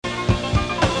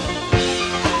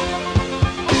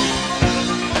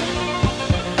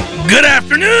Good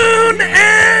afternoon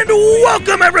and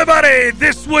welcome, everybody.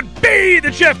 This would be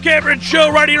the Jeff Cameron Show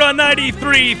right here on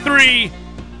 93.3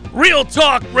 Real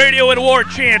Talk Radio and War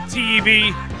Chant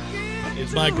TV.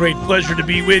 It's my great pleasure to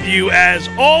be with you as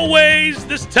always,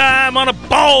 this time on a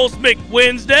Balls Mick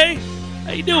Wednesday.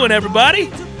 How you doing, everybody?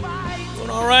 Doing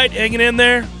all right? Hanging in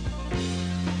there?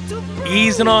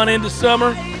 Easing on into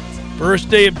summer? First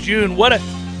day of June. What a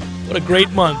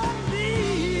great month.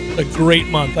 What a great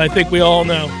month. I think we all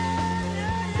know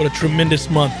what a tremendous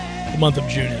month the month of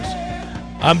June is.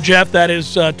 I'm Jeff, that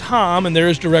is Tom, and there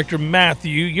is Director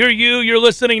Matthew. You're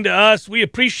listening to us. We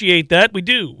appreciate that. We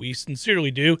do. We sincerely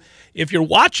do. If you're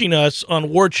watching us on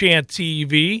War Chant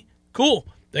TV, cool.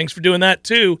 Thanks for doing that,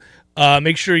 too.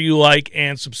 Make sure you like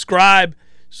and subscribe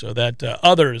so that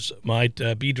others might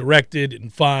be directed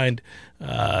and find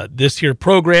this here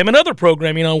program and other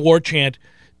programming on War Chant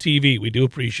TV. We do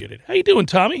appreciate it. How you doing,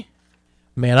 Tommy?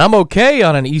 Man, I'm okay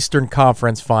on an Eastern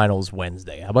Conference Finals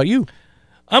Wednesday. How about you?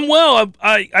 I'm well.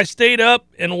 I stayed up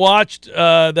and watched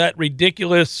that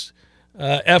ridiculous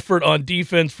effort on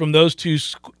defense from those two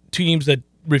teams that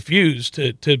refused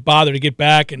to bother to get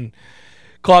back and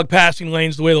clog passing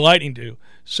lanes the way the Lightning do.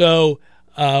 So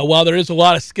while there is a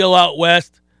lot of skill out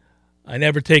west, I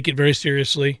never take it very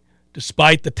seriously,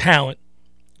 despite the talent,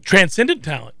 transcendent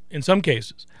talent in some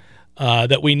cases,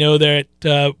 that we know that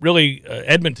really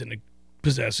Edmonton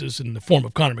possesses in the form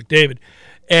of Connor McDavid.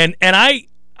 And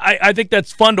I think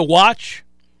that's fun to watch,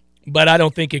 but I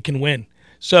don't think it can win.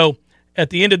 So at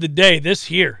the end of the day, this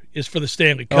here is for the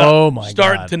Stanley Cup. Oh, my God.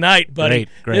 Starting tonight, buddy.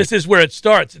 Great. This is where it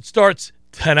starts. It starts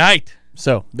tonight.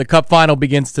 So the Cup Final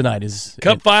begins tonight.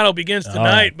 Final begins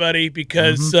tonight, buddy,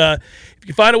 because if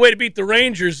you find a way to beat the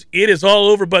Rangers, it is all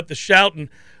over but the shouting.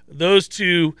 Those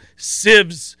two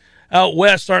sieves out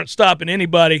west aren't stopping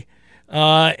anybody.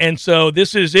 And so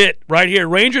this is it right here.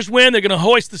 Rangers win. They're going to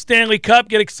hoist the Stanley Cup.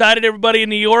 Get excited, everybody in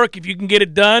New York. If you can get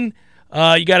it done,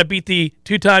 you got to beat the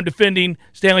two-time defending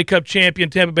Stanley Cup champion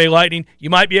Tampa Bay Lightning. You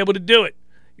might be able to do it.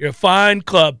 You're a fine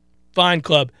club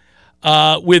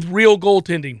with real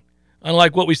goaltending,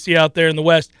 unlike what we see out there in the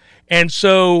West. And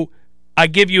so I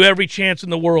give you every chance in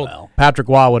the world. Well, Patrick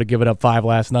Waugh would have given up 5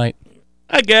 last night.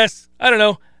 I guess. I don't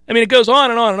know. I mean, it goes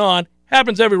on and on and on.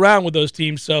 Happens every round with those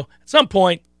teams. So at some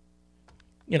point,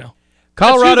 you know,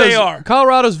 that's who they are.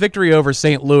 Colorado's victory over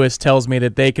St. Louis tells me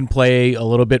that they can play a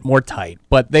little bit more tight.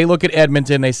 But they look at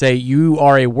Edmonton, they say, you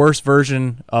are a worse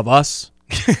version of us,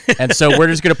 and so we're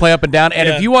just going to play up and down. And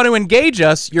if you want to engage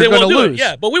us, you're going to lose.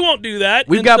 Yeah, but we won't do that.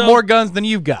 We've got more guns than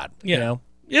you've got. Yeah. You know?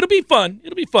 It'll be fun.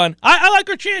 I like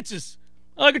our chances.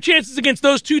 I like our chances against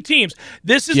those two teams.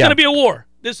 This is going to be a war.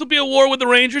 This will be a war with the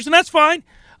Rangers, and that's fine.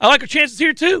 I like our chances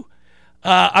here, too.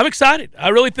 I'm excited. I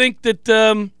really think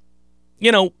that,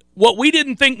 what we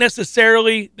didn't think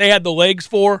necessarily they had the legs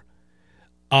for,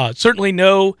 certainly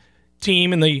no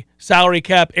team in the salary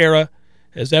cap era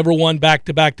has ever won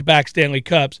back-to-back-to-back Stanley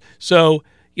Cups. So,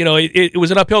 it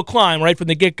was an uphill climb right from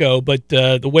the get-go, but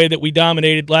the way that we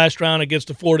dominated last round against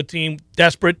a Florida team,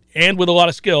 desperate and with a lot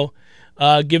of skill,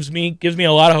 gives me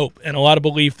a lot of hope and a lot of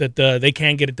belief that they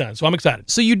can get it done. So I'm excited.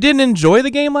 So you didn't enjoy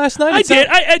the game last night? I did.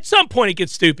 At some point it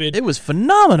gets stupid. It was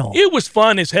phenomenal. It was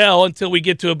fun as hell until we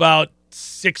get to about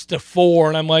 6-4,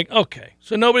 and I'm like, okay,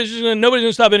 so nobody's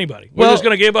gonna stop anybody. We're just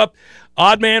gonna give up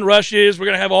odd man rushes. We're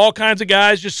gonna have all kinds of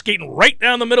guys just skating right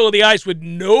down the middle of the ice with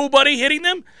nobody hitting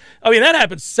them. I mean, that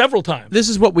happened several times. This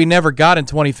is what we never got in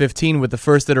 2015 with the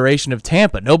first iteration of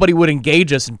Tampa. Nobody would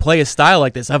engage us and play a style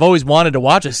like this. I've always wanted to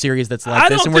watch a series that's like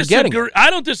this, and we're getting it. I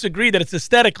don't disagree that it's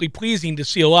aesthetically pleasing to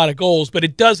see a lot of goals, but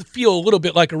it does feel a little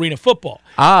bit like arena football.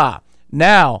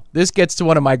 Now, this gets to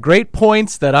one of my great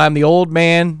points that I'm the old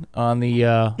man on the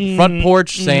front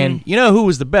porch saying, you know who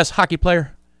was the best hockey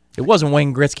player? It wasn't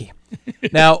Wayne Gretzky.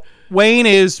 Now, Wayne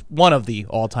is one of the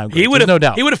all-time greats, there's no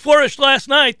doubt. He would have flourished last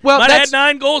night. Well, might have had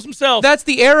 9 goals himself. That's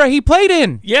the era he played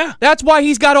in. Yeah. That's why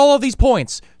he's got all of these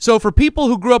points. So for people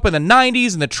who grew up in the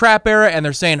 90s and the trap era and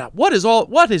they're saying, what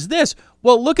is this?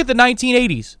 Well, look at the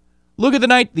 1980s. Look at the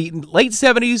late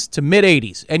 70s to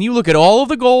mid-80s, and you look at all of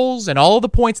the goals and all of the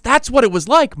points. That's what it was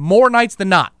like more nights than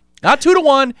not. Not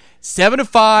 2-1,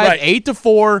 7-5, right.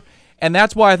 8-4, and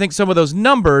that's why I think some of those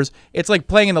numbers, it's like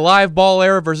playing in the live ball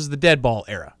era versus the dead ball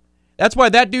era. That's why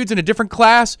that dude's in a different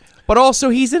class, but also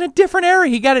he's in a different era.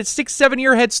 He got a 6-7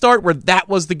 year head start where that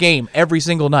was the game every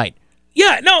single night.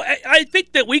 Yeah, no, I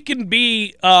think that we can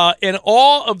be in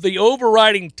awe of the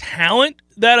overriding talent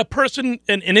that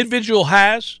an individual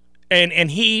has.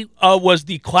 And he was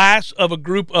the class of a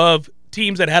group of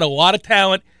teams that had a lot of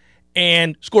talent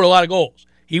and scored a lot of goals.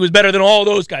 He was better than all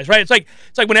those guys, right? It's like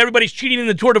when everybody's cheating in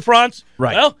the Tour de France.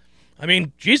 Right. Well, I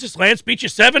mean, Jesus, Lance beat you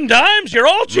 7 times. You're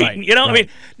all cheating. Right, You know, right. I mean,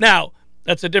 now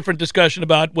that's a different discussion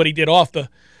about what he did off the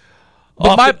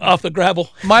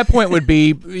gravel. My point would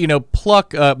be,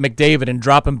 pluck McDavid and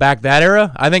drop him back that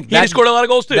era. I think He scored a lot of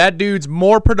goals too. That dude's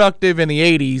more productive in the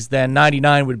 80s than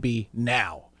 99 would be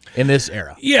now in this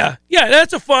era. Yeah,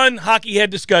 that's a fun hockey head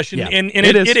discussion, Yeah, and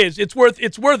it is. it is. It's worth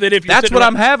it if you're. That's what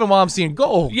I'm having while I'm seeing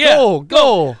goal.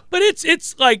 But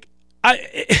it's like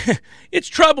it's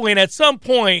troubling at some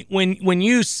point when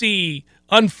you see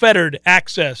unfettered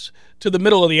access to the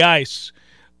middle of the ice,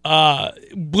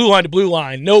 blue line to blue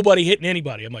line, nobody hitting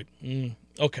anybody. I'm like,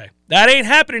 okay, that ain't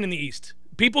happening in the East.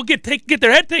 People get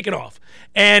their head taken off,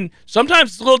 and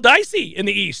sometimes it's a little dicey in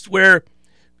the East where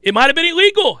it might have been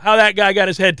illegal how that guy got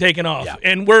his head taken off. Yeah.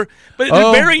 And they're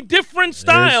very different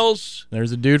styles.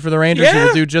 There's a dude for the Rangers who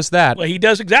will do just that. Well, he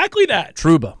does exactly that.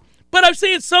 Trouba. But I'm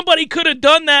saying somebody could have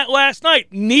done that last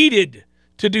night, needed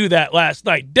to do that last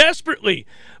night, desperately,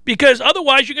 because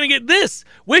otherwise you're going to get this,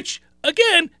 which,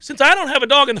 again, since I don't have a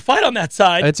dog in the fight on that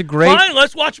side, fine,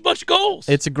 let's watch a bunch of goals.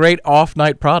 It's a great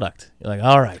off-night product. You're like,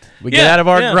 all right, we get out of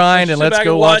our grind and let's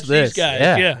go watch this. These guys.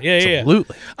 Yeah,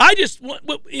 absolutely. I just, we're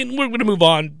going to move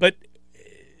on, but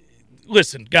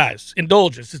listen, guys,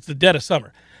 indulgence. It's the dead of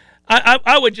summer.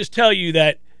 I would just tell you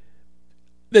that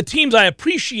the teams I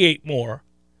appreciate more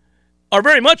are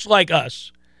very much like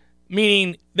us,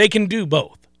 meaning they can do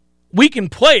both. We can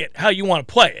play it how you want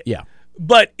to play it. Yeah.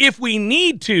 But if we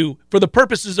need to, for the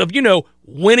purposes of,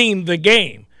 winning the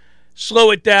game,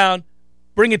 slow it down,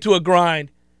 bring it to a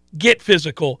grind, get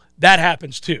physical, that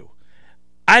happens too.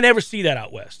 I never see that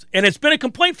out West. And it's been a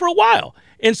complaint for a while.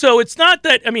 And so it's not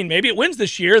that, maybe it wins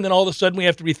this year and then all of a sudden we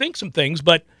have to rethink some things,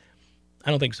 but I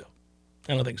don't think so.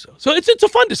 So it's a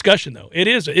fun discussion, though. It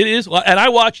is. And I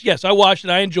watched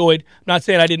and I enjoyed. I'm not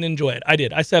saying I didn't enjoy it. I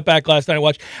did. I sat back last night and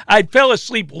watched. I fell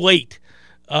asleep late.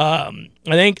 I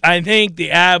think the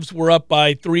Avs were up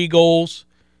by 3 goals,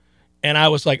 and I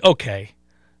was like, okay,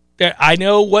 I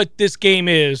know what this game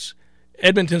is.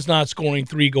 Edmonton's not scoring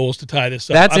 3 goals to tie this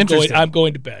up. That's interesting. I'm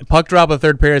going to bed. Puck drop of the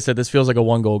third period said this feels like a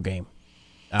 1-goal game.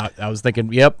 I was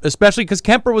thinking, yep, especially because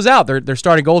Kemper was out. Their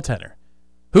starting goaltender.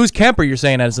 Who's Kemper, you're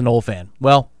saying, as an old fan?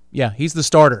 Well, yeah, he's the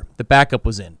starter. The backup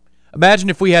was in. Imagine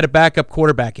if we had a backup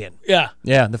quarterback in. Yeah.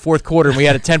 Yeah, in the fourth quarter, and we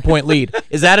had a 10-point lead.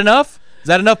 Is that enough? Is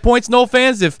that enough points, Knoll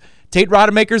fans? If Tate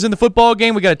Rodemaker's in the football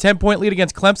game, we got a 10-point lead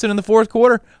against Clemson in the fourth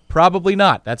quarter? Probably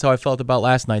not. That's how I felt about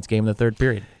last night's game in the third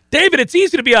period. David, it's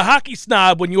easy to be a hockey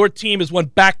snob when your team has won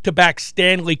back-to-back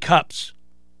Stanley Cups.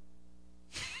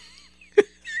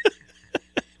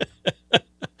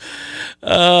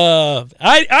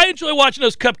 I enjoy watching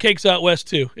those cupcakes out west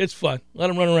too. It's fun. Let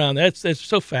them run around. That's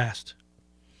so fast.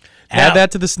 Add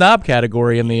that to the snob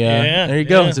category in the. There you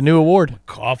go. It's a new award.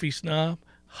 Coffee snob,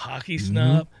 hockey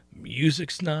snob,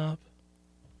 music snob.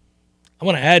 I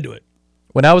want to add to it.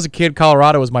 When I was a kid,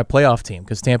 Colorado was my playoff team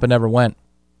because Tampa never went.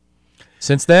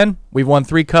 Since then, we've won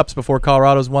 3 cups before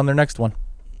Colorado's won their next one.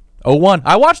 0-1.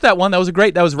 I watched that one. That was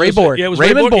great. That was Ray Borg. Yeah, it was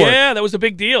Raymond Borg. Yeah, that was a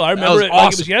big deal. I remember it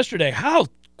like it was yesterday. How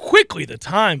quickly the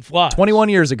time flies. 21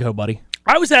 years ago, buddy.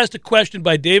 I was asked a question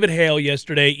by David Hale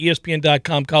yesterday,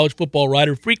 ESPN.com college football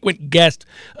writer, frequent guest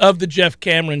of the Jeff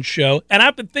Cameron Show, and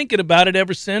I've been thinking about it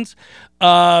ever since.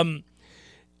 I've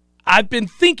been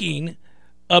thinking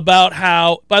about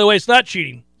how, by the way, it's not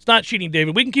cheating. It's not cheating,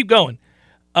 David. We can keep going.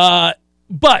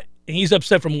 But he's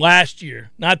upset from last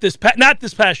year, not this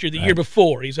past year, the year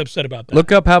before. He's upset about that.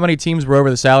 Look up how many teams were over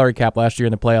the salary cap last year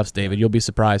in the playoffs, David. You'll be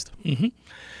surprised. Mm-hmm.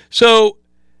 So,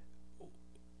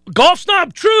 golf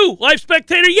snob, true. Life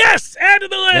spectator, yes. Add to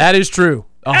the list. That is true.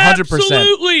 100%.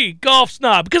 Absolutely, golf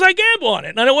snob, because I gamble on it,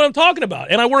 and I know what I'm talking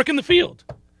about, and I work in the field.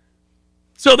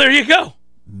 So there you go.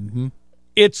 Mm-hmm.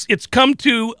 It's come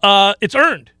to, it's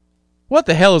earned. What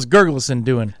the hell is Gergelson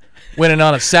doing? Winning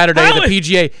on a Saturday at the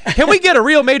PGA. Can we get a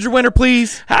real major winner,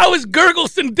 please? How is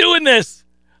Gergelson doing this?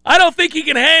 I don't think he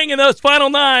can hang in those final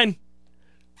 9.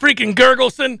 Freaking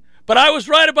Gergelson. But I was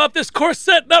right about this course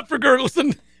setting up for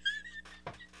Gergelson.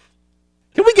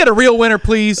 Can we get a real winner,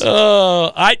 please?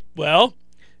 Well,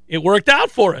 it worked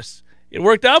out for us. It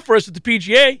worked out for us at the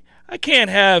PGA. I can't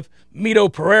have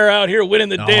Mito Pereira out here winning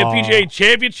the damn PGA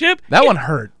championship. That one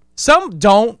hurt. Some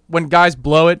don't when guys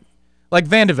blow it. Like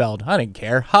Van de Velde, I didn't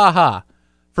care. Ha ha.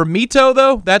 For Mito,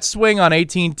 though, that swing on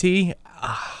 18T,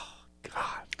 oh,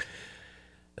 God.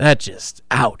 That just,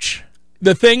 ouch.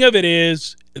 The thing of it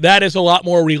is, that is a lot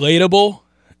more relatable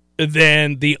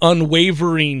than the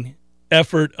unwavering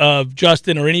effort of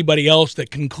Justin or anybody else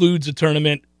that concludes a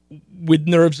tournament with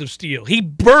nerves of steel. He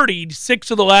birdied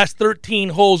 6 of the last 13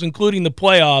 holes, including the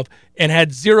playoff, and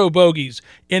had 0 bogeys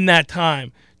in that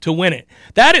time to win it.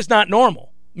 That is not normal.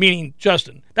 meaning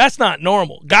Justin. That's not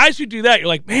normal. Guys who do that, you're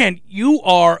like, man, you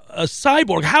are a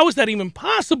cyborg. How is that even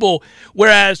possible?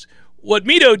 Whereas what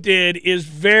Mito did is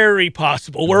very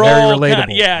possible. We're very all relatable.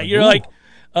 kinda, yeah, you're like,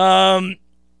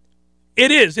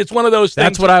 it is. It's one of those things.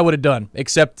 That's what I would have done,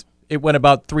 except it went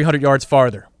about 300 yards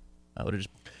farther. I would have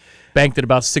just banked it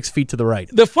about 6 feet to the right.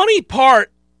 The funny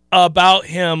part about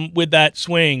him with that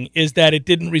swing is that it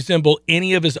didn't resemble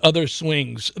any of his other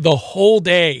swings the whole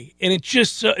day. And it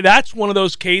just, that's one of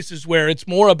those cases where it's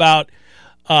more about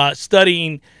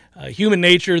studying human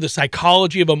nature, the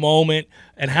psychology of a moment,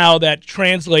 and how that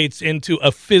translates into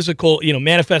a physical,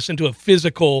 manifests into a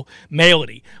physical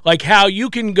malady. Like how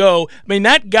you can go,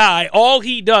 that guy, all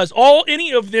he does, all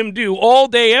any of them do all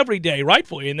day, every day,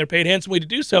 rightfully, and they're paid handsomely to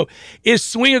do so, is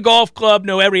swing a golf club,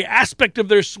 know every aspect of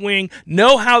their swing,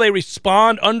 know how they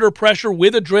respond under pressure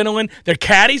with adrenaline. Their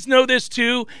caddies know this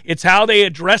too. It's how they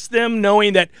address them,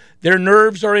 knowing that their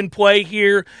nerves are in play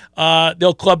here.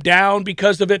 They'll club down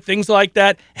because of it, things like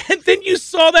that. And then you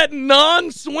saw that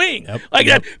non-swing. Yep. Like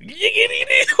that.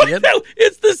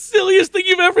 It's the silliest thing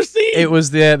you've ever seen. It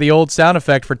was the old sound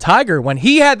effect for Tiger when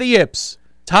he had the yips.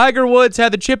 Tiger Woods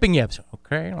had the chipping yips.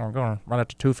 Okay, I'm going to run it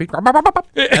to 2 feet. And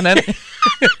then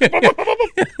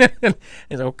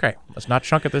he's like, okay, let's not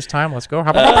chunk it this time. Let's go.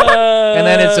 And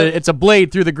then it's a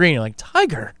blade through the green. You're like,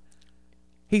 Tiger,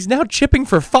 he's now chipping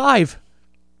for 5.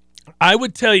 I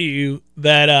would tell you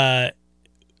that,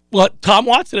 Tom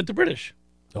Watson at the British.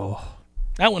 Oh.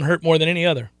 That one hurt more than any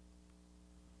other.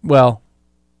 Well.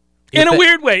 In a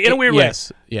weird way.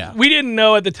 Yes, yeah. We didn't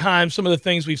know at the time some of the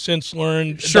things we've since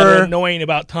learned that Sure. are annoying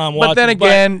about Tom Watson. But then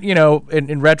again,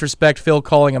 in retrospect, Phil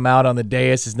calling him out on the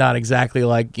dais is not exactly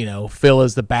like, Phil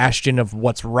is the bastion of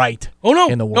what's right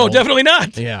in the world. No, definitely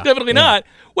not. Yeah. Definitely not.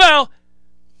 Well,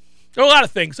 there are a lot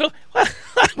of things. So,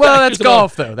 that's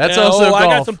golf, though. That's also golf. I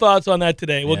got some thoughts on that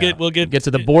today. We'll get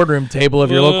to the boardroom table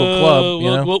of your local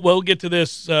club. We'll get to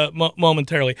this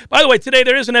momentarily. By the way, today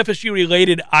there is an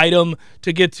FSU-related item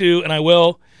to get to, and I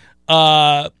will.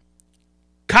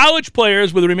 College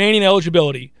players with remaining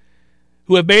eligibility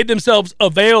who have made themselves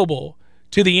available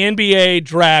to the NBA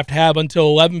draft have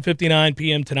until 11:59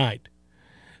 p.m. tonight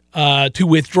to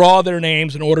withdraw their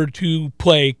names in order to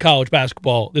play college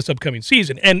basketball this upcoming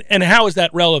season. And how is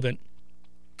that relevant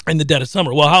in the dead of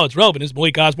summer? Well, how it's relevant is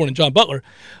Malik Osborne and John Butler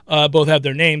both have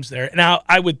their names there. Now,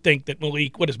 I would think that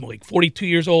Malik, 42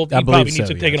 years old? He probably needs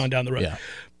to take it on down the road. Yeah.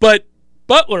 But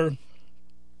Butler,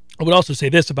 I would also say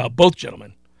this about both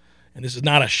gentlemen, and this is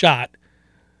not a shot,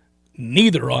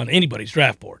 neither on anybody's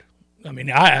draft board.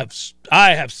 I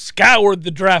have scoured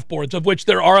the draft boards, of which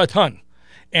there are a ton.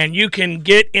 And you can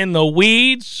get in the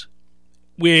weeds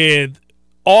with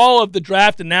all of the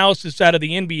draft analysis out of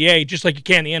the NBA just like you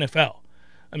can the NFL.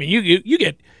 You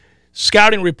get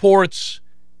scouting reports,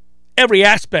 every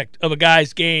aspect of a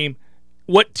guy's game,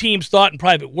 what teams thought in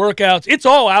private workouts. It's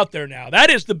all out there now. That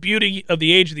is the beauty of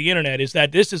the age of the internet, is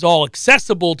that this is all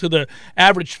accessible to the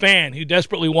average fan who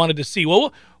desperately wanted to see,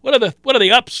 well, what are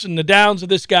the ups and the downs of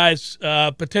this guy's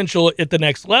potential at the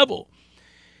next level?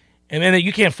 And then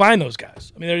you can't find those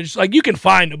guys. They're just like, you can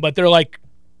find them, but they're like,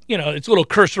 it's a little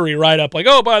cursory write-up, like,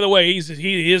 oh, by the way,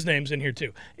 his name's in here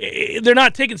too. They're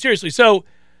not taken seriously. So,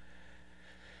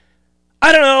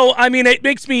 I don't know. It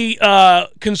makes me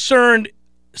concerned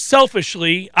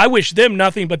selfishly. I wish them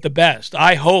nothing but the best.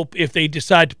 I hope if they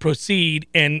decide to proceed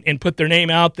and put their name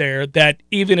out there, that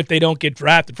even if they don't get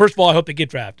drafted, first of all, I hope they get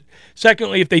drafted.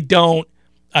 Secondly, if they don't,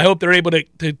 I hope they're able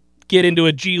to get into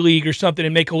a G League or something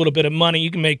and make a little bit of money.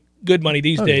 You can make good money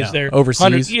these days. Yeah. There,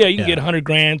 overseas. You can get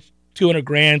 $100,000,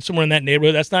 $200,000, somewhere in that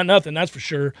neighborhood. That's not nothing, that's for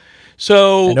sure.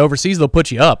 So, and overseas, they'll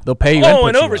put you up. They'll pay you.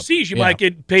 And overseas, you might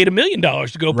get paid $1 million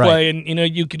to go play, and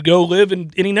you could go live in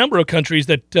any number of countries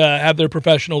that have their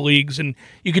professional leagues, and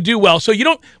you could do well. So you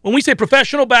don't. When we say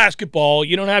professional basketball,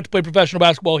 you don't have to play professional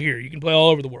basketball here. You can play all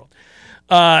over the world.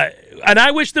 And I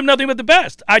wish them nothing but the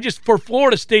best. For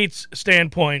Florida State's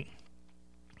standpoint,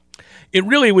 it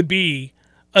really would be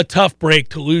a tough break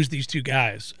to lose these two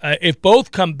guys. If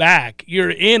both come back,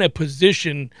 you're in a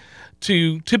position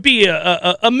to be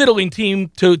a middling team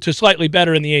to slightly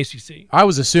better in the ACC. I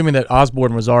was assuming that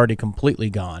Osborne was already completely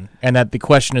gone and that the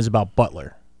question is about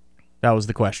Butler. That was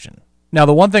the question. Now,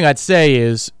 the one thing I'd say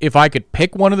is if I could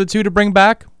pick one of the two to bring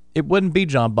back, it wouldn't be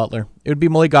John Butler. It would be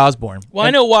Malik Osborne. Well, I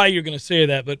know why you're going to say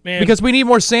that, but man. Because we need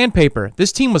more sandpaper.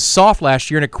 This team was soft last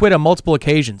year and it quit on multiple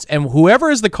occasions. And whoever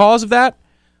is the cause of that,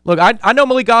 look, I know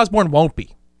Malik Osborne won't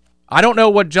be. I don't know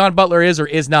what John Butler is or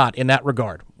is not in that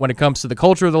regard when it comes to the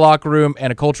culture of the locker room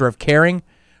and a culture of caring.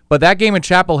 But that game in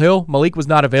Chapel Hill, Malik was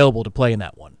not available to play in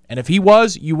that one. And if he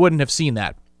was, you wouldn't have seen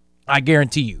that. I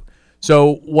guarantee you.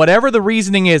 So whatever the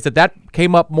reasoning is that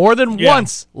came up more than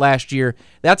once last year,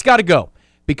 that's got to go.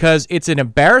 Because it's an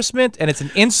embarrassment and it's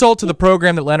an insult to the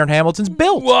program that Leonard Hamilton's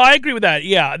built. Well, I agree with that.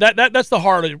 Yeah, that's the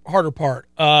harder part,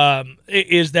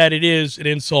 is that it is an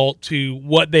insult to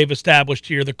what they've established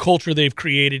here, the culture they've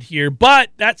created here. But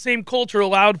that same culture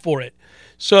allowed for it.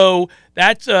 So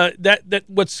that's that.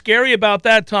 What's scary about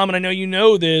that, Tom, and I know you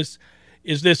know this,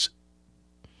 is this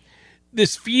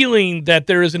feeling that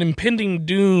there is an impending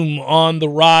doom on the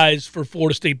rise for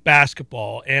Florida State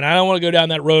basketball. And I don't want to go down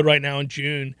that road right now in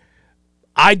June.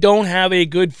 I don't have a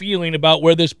good feeling about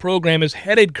where this program is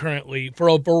headed currently for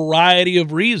a variety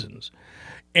of reasons.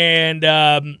 And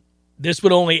this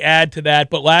would only add to that,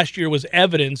 but last year was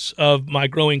evidence of my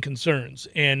growing concerns.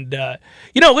 And,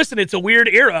 listen, it's a weird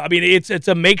era. I mean, it's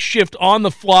a makeshift,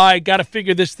 on-the-fly,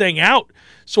 got-to-figure this thing out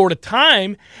sort of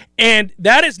time. And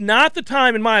that is not the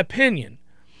time, in my opinion,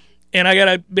 and I got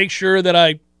to make sure that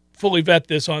I fully vet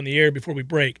this on the air before we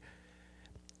break.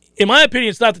 In my opinion,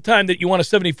 it's not the time that you want a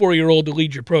 74-year-old to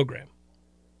lead your program.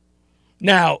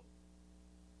 Now,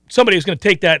 somebody is going to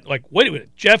take that like, wait a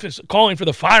minute, Jeff is calling for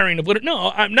the firing of Leonard.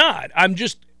 No, I'm not.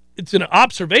 It's an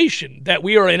observation that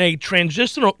we are in a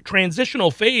transitional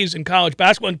phase in college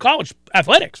basketball and college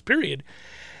athletics, period.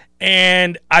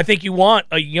 And I think you want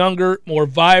a younger, more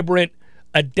vibrant,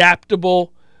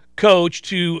 adaptable coach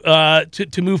to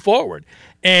move forward.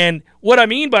 And what I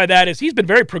mean by that is he's been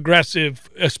very progressive,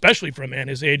 especially for a man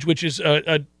his age, which is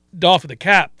a doff of the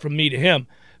cap from me to him,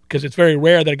 because it's very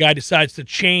rare that a guy decides to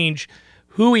change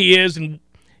who he is and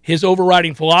his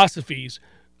overriding philosophies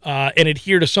and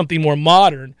adhere to something more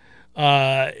modern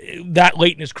that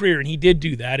late in his career. And he did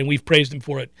do that, and we've praised him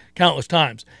for it countless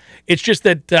times. It's just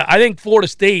that I think Florida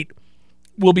State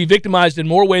will be victimized in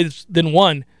more ways than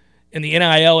one in the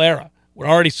NIL era. We're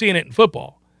already seeing it in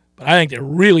football. But I think they're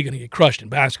really going to get crushed in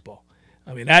basketball.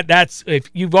 I mean, that's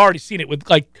if you've already seen it with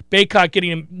like Baycott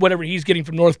getting him whatever he's getting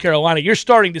from North Carolina. You're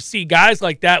starting to see guys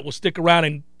like that will stick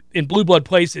around in blue blood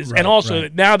places. Right, and also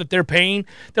now that they're paying,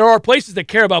 there are places that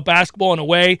care about basketball in a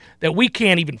way that we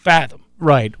can't even fathom.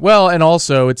 Right. Well, and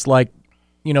also it's like,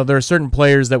 there are certain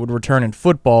players that would return in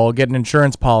football, get an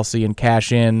insurance policy and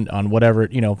cash in on whatever,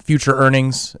 future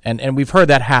earnings. And we've heard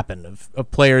that happen of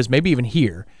players, maybe even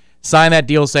here. Sign that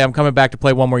deal, say I'm coming back to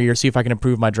play one more year, see if I can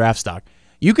improve my draft stock.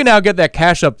 You can now get that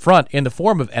cash up front in the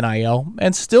form of NIL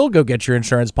and still go get your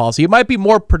insurance policy. It might be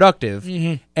more productive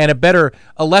and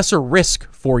a lesser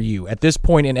risk for you at this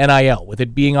point in NIL. With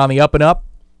it being on the up and up,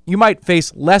 you might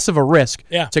face less of a risk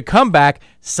to come back,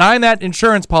 sign that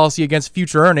insurance policy against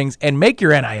future earnings, and make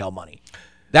your NIL money.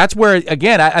 That's where,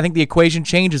 again, I think the equation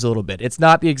changes a little bit. It's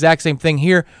not the exact same thing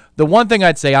here. The one thing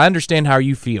I'd say, I understand how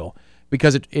you feel,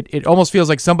 because it almost feels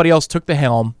like somebody else took the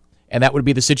helm, and that would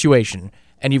be the situation.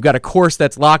 And you've got a course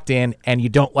that's locked in, and you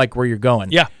don't like where you're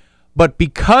going. Yeah. But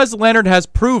because Leonard has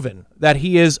proven that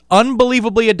he is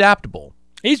unbelievably adaptable.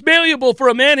 He's malleable for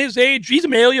a man his age. He's a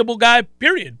malleable guy,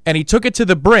 period. And he took it to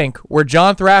the brink where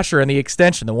John Thrasher in the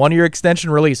extension, the one-year extension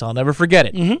release, I'll never forget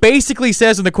it, basically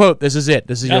says in the quote, this is it.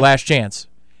 This is your last chance.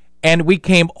 And we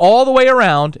came all the way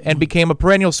around and became a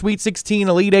perennial Sweet 16,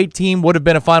 Elite 8 team, would have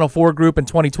been a Final Four group in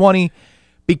 2020.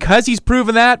 Because he's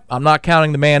proven that, I'm not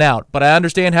counting the man out. But I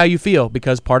understand how you feel,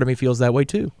 because part of me feels that way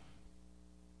too.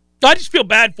 I just feel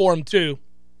bad for him too.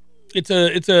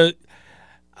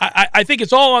 I think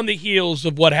it's all on the heels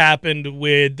of what happened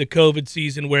with the COVID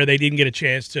season, where they didn't get a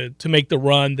chance to make the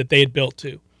run that they had built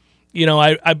to.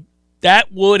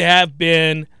 That would have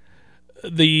been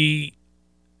the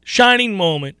shining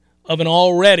moment of an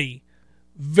already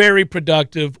very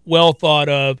productive, well thought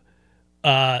of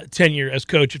tenure as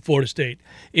coach at Florida State.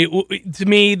 To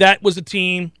me, that was a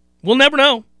team we'll never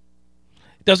know.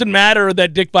 It doesn't matter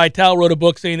that Dick Vitale wrote a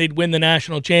book saying they'd win the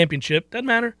national championship. Doesn't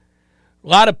matter. A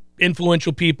lot of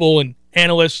influential people and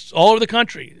analysts all over the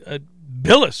country.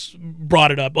 Billis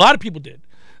brought it up. A lot of people did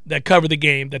that cover the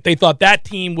game, that they thought that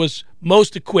team was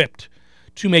most equipped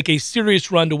to make a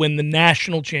serious run to win the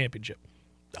national championship.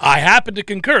 I happen to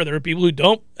concur. There are people who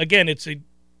don't. Again, it's a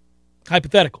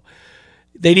hypothetical.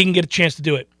 They didn't get a chance to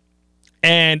do it.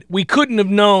 And we couldn't have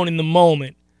known in the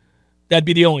moment that'd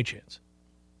be the only chance,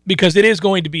 because it is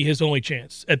going to be his only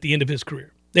chance at the end of his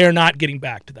career. They are not getting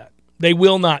back to that. They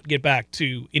will not get back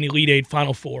to an Elite Eight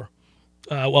Final Four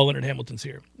while Leonard Hamilton's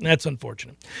here. That's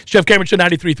unfortunate. Jeff Cameron Show,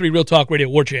 93.3 Real Talk Radio,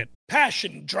 War Chant.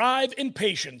 Passion, drive, and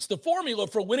patience. The formula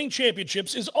for winning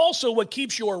championships is also what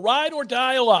keeps your ride or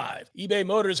die alive. eBay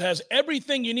Motors has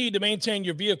everything you need to maintain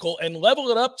your vehicle and level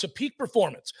it up to peak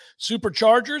performance.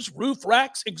 Superchargers, roof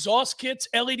racks, exhaust kits,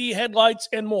 LED headlights,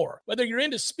 and more. Whether you're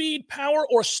into speed, power,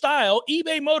 or style,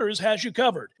 eBay Motors has you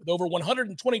covered. With over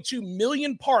 122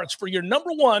 million parts for your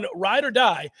number one ride or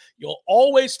die, you'll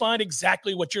always find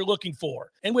exactly what you're looking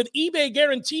for. And with eBay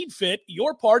Guaranteed Fit,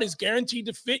 your part is guaranteed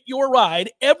to fit your ride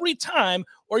every time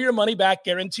or your money back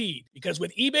guaranteed. Because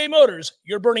with eBay Motors,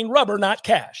 you're burning rubber, not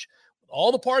cash. With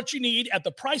all the parts you need at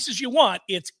the prices you want,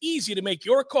 it's easy to make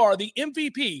your car the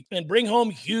MVP and bring home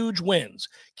huge wins.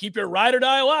 Keep your ride or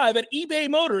die alive at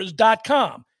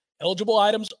ebaymotors.com. Eligible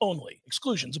items only.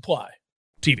 Exclusions apply.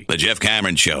 TV. The Jeff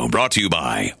Cameron Show, brought to you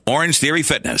by Orange Theory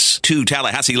Fitness. 2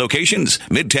 Tallahassee locations,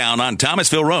 Midtown on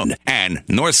Thomasville Road and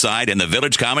Northside in the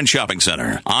Village Common Shopping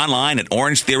Center. Online at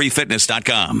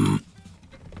orangetheoryfitness.com.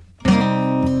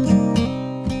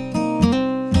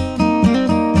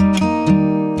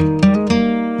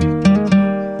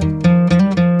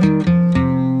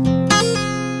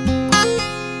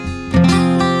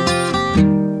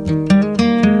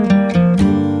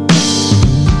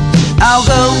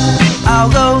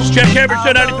 I'll go. It's Jeff Cameron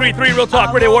Show 93.3 Real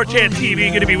Talk Radio War Chant TV.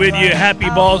 Going to be with you. Happy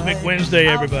Balls McWednesday,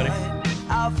 everybody.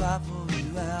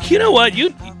 You know what?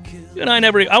 You and I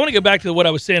never. I want to go back to what I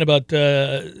was saying about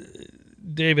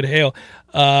David Hale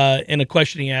and a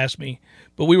question he asked me.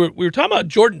 But we were talking about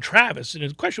Jordan Travis, and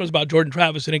the question was about Jordan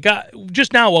Travis, and it got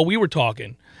just now while we were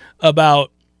talking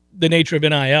about the nature of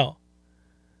NIL.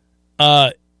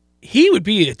 He would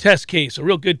be a test case, a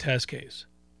real good test case.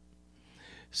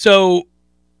 So,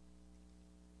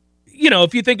 you know,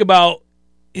 if you think about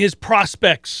his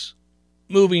prospects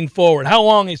moving forward, how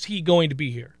long is he going to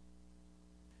be here?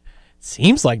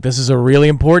 Seems like this is a really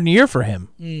important year for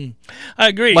him. I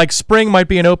agree. Like spring might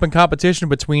be an open competition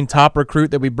between top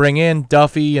recruit that we bring in,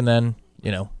 Duffy, and then,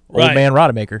 you know, old man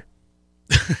Rodemaker.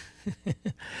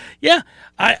 Yeah,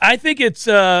 I think it's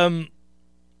kind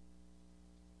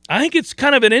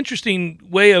of an interesting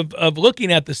way of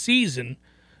looking at the season,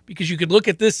 because you could look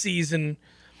at this season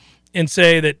and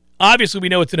say that obviously we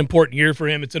know it's an important year for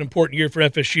him. It's an important year for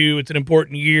FSU. It's an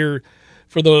important year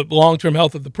for the long-term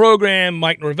health of the program,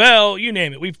 Mike Norvell, you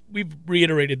name it. We've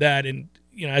reiterated that, and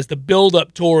you know, as the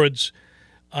build-up towards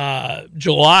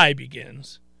July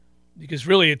begins, because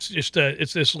really it's just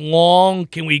it's this long.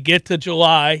 Can we get to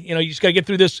July? You know, you just got to get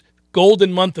through this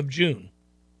golden month of June,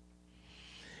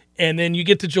 and then you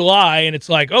get to July, and it's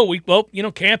like,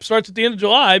 camp starts at the end of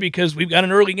July because we've got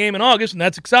an early game in August, and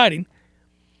that's exciting.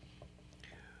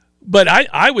 But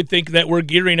I would think that we're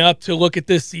gearing up to look at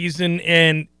this season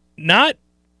and not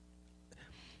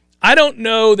 – I don't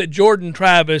know that Jordan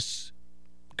Travis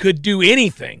could do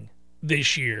anything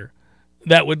this year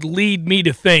that would lead me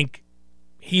to think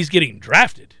he's getting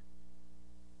drafted.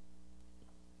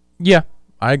 Yeah,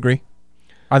 I agree.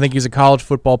 I think he's a college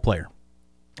football player.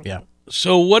 Yeah.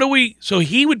 So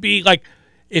he would be like,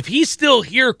 if he's still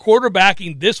here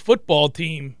quarterbacking this football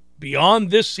team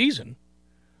beyond this season,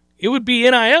 it would be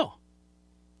NIL.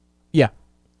 Yeah.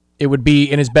 It would be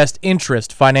in his best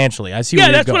interest financially. I see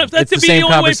where you're going. That's the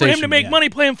only way for him to make money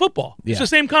playing football. Yeah. It's the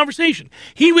same conversation.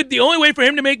 The only way for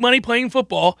him to make money playing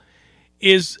football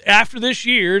is after this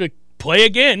year to play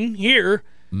again here.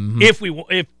 Mm-hmm.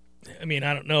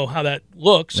 I don't know how that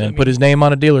looks. And put his name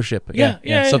on a dealership.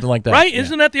 Yeah, something like that. Right? Yeah.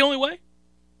 Isn't that the only way?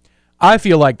 I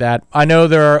feel like that. I know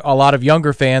there are a lot of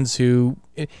younger fans who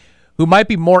might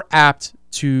be more apt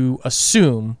to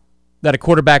assume that a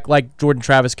quarterback like Jordan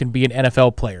Travis can be an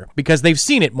NFL player because they've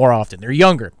seen it more often. They're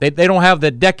younger. They don't have the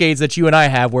decades that you and I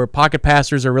have where pocket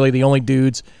passers are really the only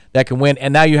dudes that can win.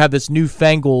 And now you have this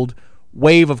newfangled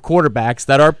wave of quarterbacks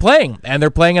that are playing, and they're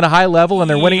playing at a high level, and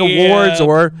they're winning awards.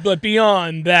 But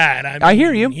beyond that, I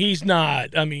hear you. He's not.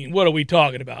 What are we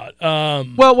talking about?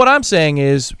 Well, what I'm saying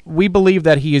is we believe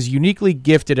that he is uniquely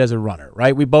gifted as a runner,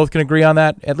 right? We both can agree on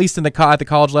that, at least at the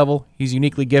college level. He's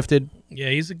uniquely gifted. Yeah,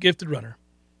 he's a gifted runner.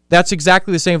 That's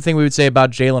exactly the same thing we would say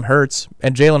about Jalen Hurts,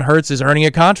 and Jalen Hurts is earning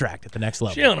a contract at the next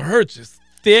level. Jalen Hurts is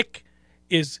thick,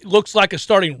 looks like a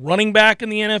starting running back in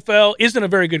the NFL, isn't a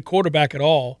very good quarterback at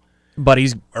all. But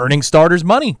he's earning starters'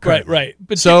 money currently. Right.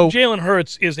 But Jalen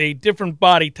Hurts is a different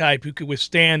body type who could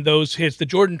withstand those hits that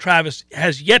Jordan Travis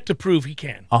has yet to prove he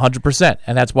can. 100%,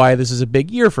 and that's why this is a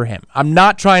big year for him. I'm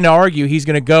not trying to argue he's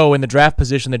going to go in the draft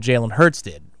position that Jalen Hurts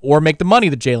did or make the money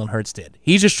that Jalen Hurts did.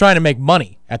 He's just trying to make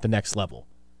money at the next level,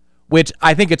 which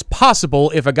I think it's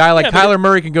possible if a guy like Kyler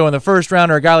Murray can go in the first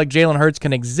round or a guy like Jalen Hurts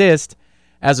can exist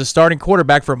as a starting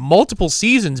quarterback for multiple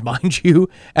seasons, mind you,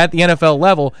 at the NFL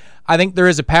level. I think there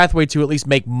is a pathway to at least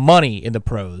make money in the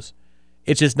pros.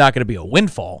 It's just not going to be a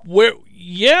windfall.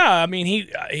 I mean,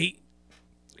 he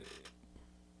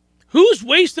who's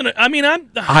wasting it? I mean,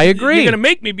 I agree. You're going to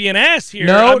make me be an ass here.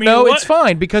 No, it's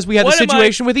fine because we had the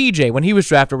situation with EJ when he was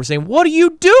drafted. We're saying, what are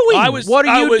you doing? What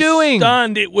are you doing?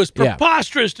 Stunned. It was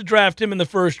preposterous to draft him in the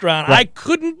first round. Right. I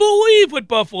couldn't believe what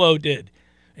Buffalo did.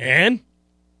 And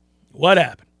what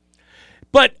happened?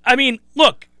 But, I mean,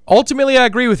 look. Ultimately, I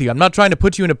agree with you. I'm not trying to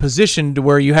put you in a position to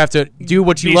where you have to do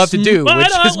what you love to do, which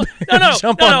is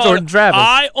jump on Jordan Travis.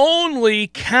 I only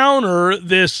counter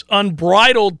this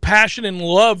unbridled passion and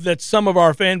love that some of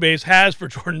our fan base has for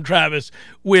Jordan Travis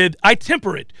I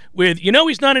temper it with,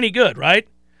 he's not any good, right?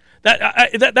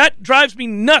 That drives me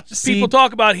nuts. People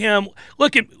talk about him.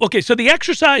 So the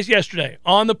exercise yesterday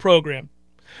on the program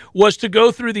was to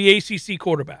go through the ACC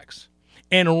quarterbacks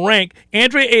and rank.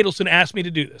 Andrea Adelson asked me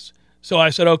to do this. So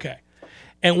I said, okay.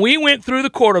 And we went through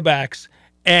the quarterbacks,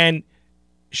 and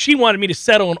she wanted me to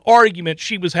settle an argument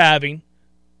she was having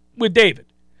with David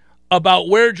about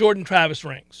where Jordan Travis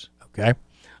ranks. Okay.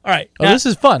 All right. Now, this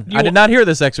is fun. I did not hear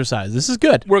this exercise. This is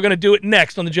good. We're going to do it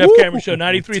next on the Jeff Cameron Show,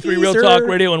 93.3 Real Talk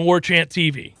Radio and War Chant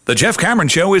TV. The Jeff Cameron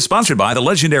Show is sponsored by the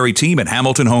legendary team at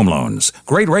Hamilton Home Loans.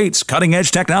 Great rates, cutting-edge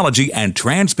technology, and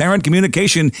transparent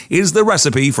communication is the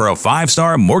recipe for a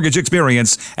 5-star mortgage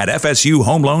experience at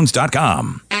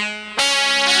FSUHomeLoans.com.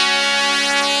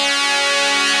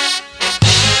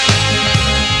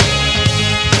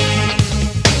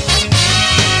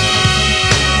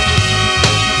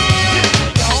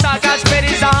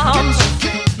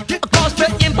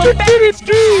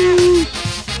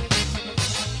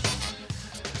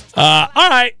 All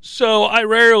right, so I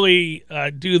rarely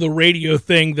do the radio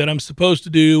thing that I'm supposed to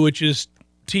do, which is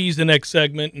tease the next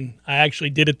segment, and I actually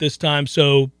did it this time.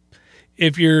 So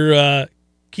if you're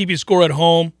keeping score at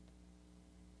home,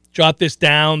 jot this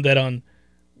down that on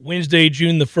Wednesday,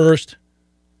 June the 1st,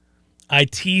 I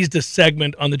teased a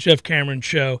segment on the Jeff Cameron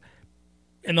Show.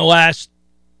 In the last,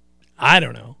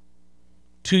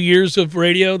 2 years of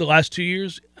radio, the last 2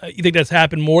 years, you think that's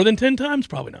happened more than 10 times?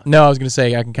 Probably not. No, I was going to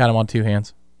say I can count them on two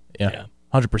hands. Yeah.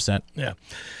 100%. Yeah.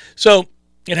 So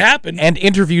it happened. And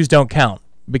interviews don't count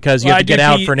because you have to get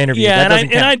out for an interview. Yeah, that doesn't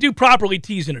count. And I do properly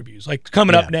tease interviews, like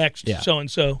coming up next,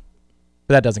 so-and-so.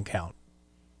 But that doesn't count.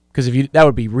 Because that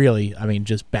would be really,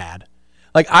 just bad.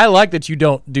 Like, I like that you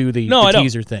don't do the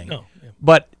teaser thing. No. Yeah.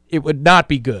 But it would not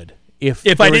be good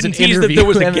if I didn't tease that there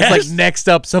was a guest. It's like next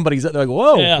up somebody's like,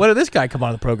 whoa, What did this guy come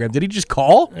on the program? Did he just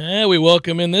call? Yeah, we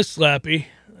welcome in this slappy.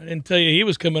 I didn't tell you he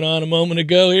was coming on a moment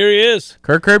ago. Here he is.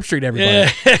 Kirk Herbstreit,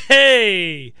 everybody. Yeah.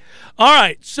 Hey. All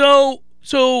right. So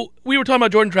we were talking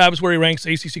about Jordan Travis, where he ranks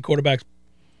ACC quarterbacks.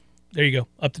 There you go.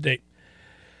 Up to date.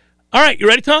 All right. You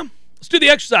ready, Tom? Let's do the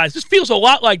exercise. This feels a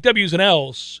lot like W's and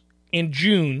L's in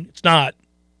June. It's not.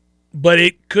 But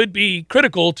it could be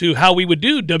critical to how we would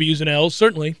do W's and L's,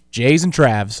 certainly. J's and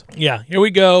Travs. Yeah. Here we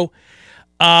go.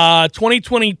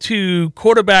 2022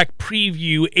 quarterback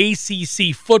preview,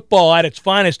 ACC football at its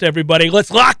finest, everybody.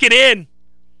 Let's lock it in.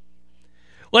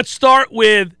 Let's start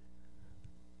with,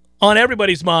 on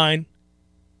everybody's mind,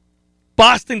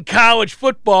 Boston College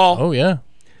football. Oh, yeah.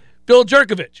 Bill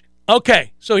Jerkovich.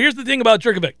 Okay, so here's the thing about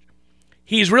Jerkovich.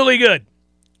 He's really good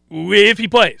if he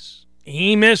plays.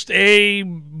 He missed a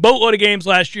boatload of games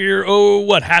last year.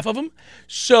 Half of them?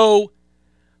 So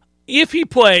if he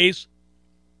plays,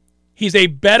 he's a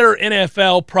better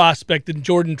NFL prospect than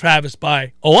Jordan Travis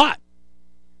by a lot.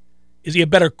 Is he a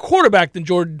better quarterback than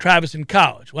Jordan Travis in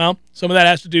college? Well, some of that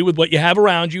has to do with what you have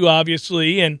around you,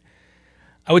 obviously, and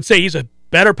I would say he's a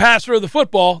better passer of the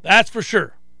football, that's for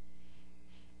sure.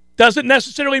 Doesn't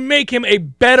necessarily make him a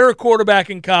better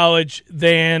quarterback in college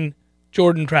than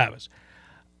Jordan Travis.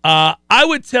 I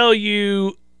would tell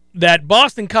you that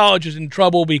Boston College is in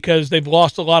trouble because they've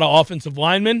lost a lot of offensive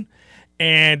linemen.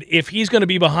 And if he's going to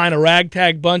be behind a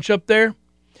ragtag bunch up there,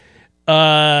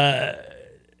 that's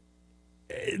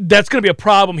going to be a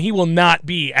problem. He will not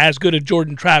be as good as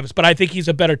Jordan Travis, but I think he's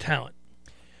a better talent.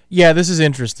 Yeah, this is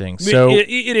interesting. So it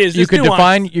is. You could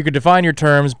define your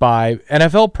terms by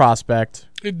NFL prospect.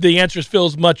 The answer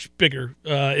feels much bigger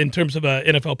in terms of an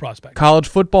NFL prospect. College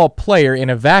football player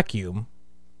in a vacuum,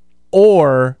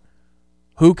 or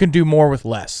who can do more with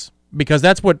less, because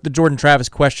that's what the Jordan Travis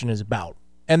question is about.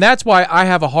 And that's why I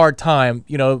have a hard time,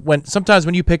 sometimes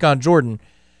when you pick on Jordan,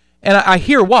 and I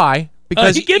hear why,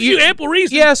 because he gives you ample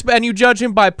reason. Yes, and you judge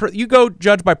him you go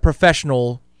judge by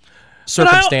professional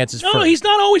circumstances. No, he's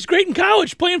not always great in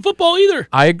college playing football either.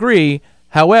 I agree.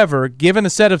 However, given the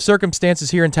set of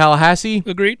circumstances here in Tallahassee,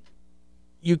 agreed.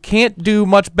 you can't do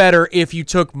much better if you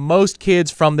took most kids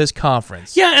from this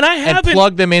conference. Yeah, and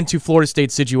plugged them into Florida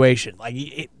State's situation.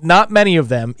 Not many of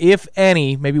them, if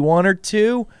any, maybe one or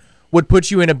two, would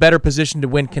put you in a better position to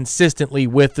win consistently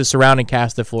with the surrounding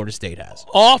cast that Florida State has.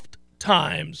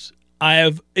 Oftentimes, I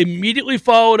have immediately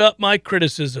followed up my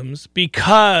criticisms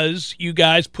because you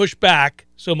guys push back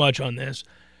so much on this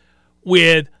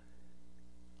with,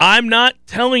 I'm not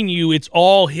telling you it's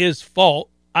all his fault.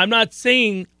 I'm not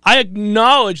saying, I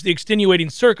acknowledge the extenuating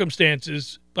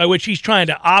circumstances by which he's trying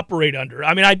to operate under.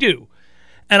 I mean, I do.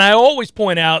 And I always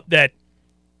point out that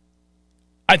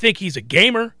I think he's a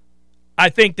gamer. I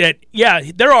think that, yeah,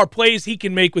 there are plays he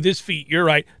can make with his feet, you're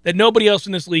right, that nobody else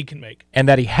in this league can make. And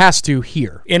that he has to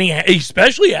here. And he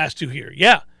especially has to here,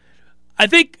 yeah. I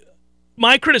think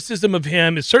my criticism of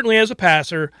him is certainly as a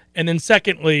passer, and then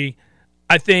secondly,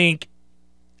 I think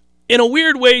in a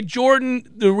weird way,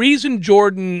 the reason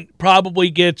Jordan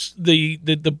probably gets the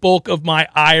bulk of my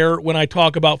ire when I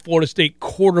talk about Florida State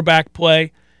quarterback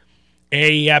play,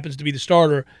 A, he happens to be the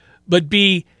starter, but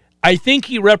B, I think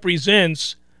he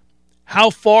represents how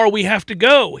far we have to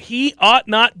go. He ought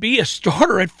not be a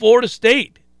starter at Florida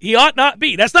State. He ought not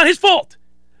be. That's not his fault,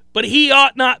 but he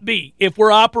ought not be if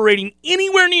we're operating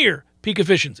anywhere near peak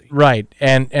efficiency. Right,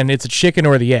 and it's a chicken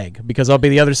or the egg, because I'll be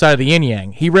the other side of the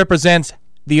yin-yang. He represents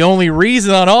the only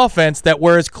reason on offense that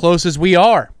we're as close as we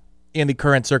are in the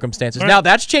current circumstances. Right. Now,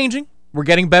 that's changing. We're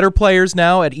getting better players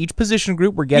now at each position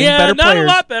group. We're getting better players. Yeah,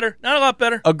 not a lot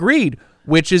better. Agreed,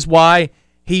 which is why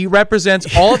he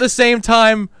represents all at the same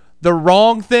time the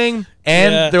wrong thing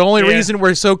and the only reason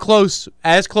we're so close,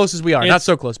 as close as we are. Not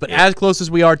so close, but as close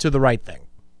as we are to the right thing.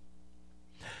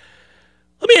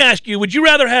 Let me ask you, would you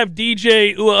rather have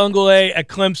DJ Uiagalelei at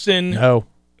Clemson? No.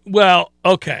 Well,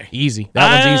 okay. Easy.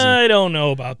 That one's easy. I don't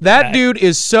know about that. That dude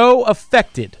is so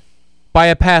affected by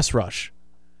a pass rush.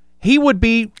 He would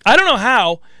be... I don't know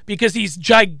how, because he's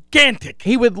gigantic.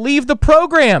 He would leave the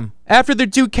program after the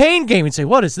Duquesne game and say,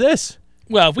 what is this?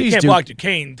 Well, if we can't block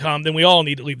Duquesne, Tom, then we all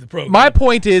need to leave the program. My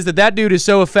point is that dude is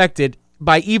so affected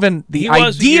by even the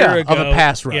idea of a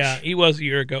pass rush. Yeah, he was a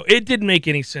year ago. It didn't make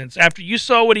any sense. After you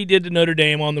saw what he did to Notre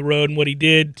Dame on the road and what he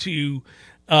did to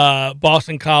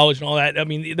Boston College and all that, I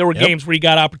mean, there were games where he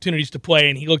got opportunities to play,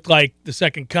 and he looked like the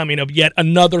second coming of yet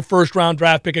another first-round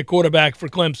draft pick at quarterback for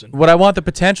Clemson. Would I want the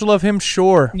potential of him?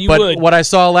 Sure. But what I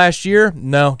saw last year,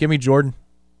 no. Give me Jordan.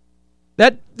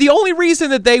 The only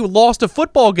reason that they lost a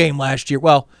football game last year,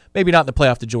 well, maybe not in the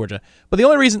playoff to Georgia, but the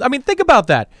only reason, I mean, think about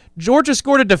that. Georgia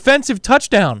scored a defensive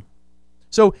touchdown.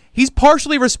 So he's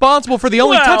partially responsible for the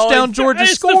only touchdown Georgia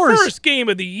scores. It's the first game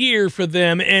of the year for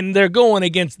them, and they're going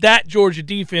against that Georgia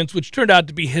defense, which turned out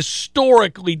to be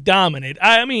historically dominant.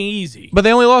 I mean, easy. But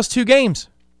they only lost 2 games.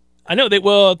 I know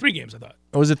 3 games, I thought.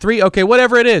 Or was it 3? Okay,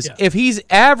 whatever it is. Yeah. If he's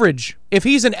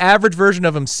an average version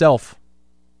of himself,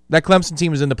 that Clemson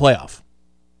team is in the playoff.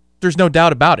 There's no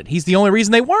doubt about it. He's the only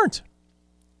reason they weren't.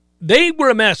 They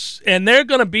were a mess, and their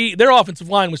offensive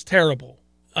line was terrible.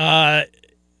 I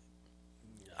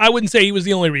wouldn't say he was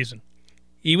the only reason.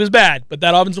 He was bad, but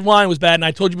that offensive line was bad, and I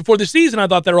told you before the season I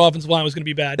thought their offensive line was going to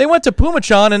be bad. They went to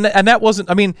Pumachan, and that wasn't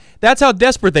 – I mean, that's how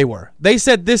desperate they were. They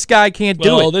said this guy can't do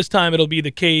it. Well, this time it'll be the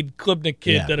Cade Klubnik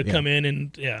kid that'll come in,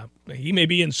 and, he may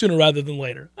be in sooner rather than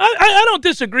later. I don't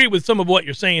disagree with some of what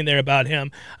you're saying there about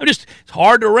him. It's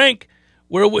hard to rank.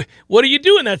 What do you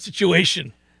do in that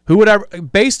situation? Who would I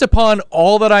 – based upon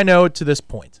all that I know to this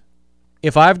point,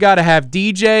 if I've got to have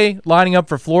DJ lining up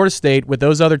for Florida State with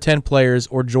those other 10 players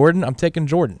or Jordan, I'm taking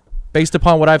Jordan. Based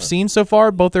upon what I've seen so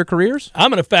far, both their careers? I'm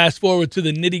going to fast forward to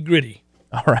the nitty-gritty.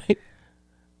 All right.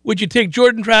 Would you take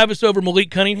Jordan Travis over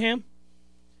Malik Cunningham?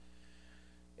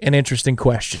 An interesting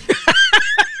question.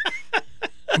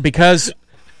 Because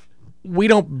we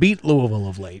don't beat Louisville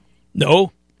of late.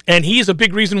 No, and he's a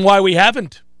big reason why we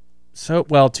haven't. 2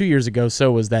 years ago,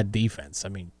 so was that defense. I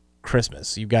mean,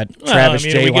 Christmas. You've got Travis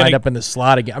J lined up in the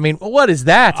slot again. I mean, what is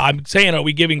that? I'm saying, are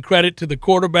we giving credit to the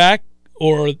quarterback,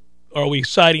 or are we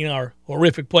citing our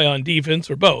horrific play on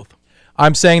defense, or both?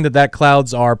 I'm saying that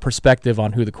clouds our perspective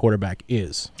on who the quarterback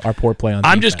is, our poor play on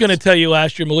defense. I'm just going to tell you,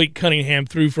 last year Malik Cunningham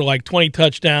threw for like 20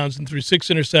 touchdowns and threw 6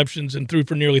 interceptions and threw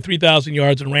for nearly 3,000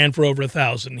 yards and ran for over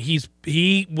 1,000.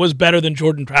 He was better than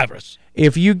Jordan Travis.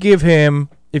 If you give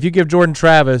Jordan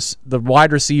Travis the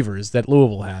wide receivers that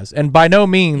Louisville has, and by no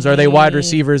means are they wide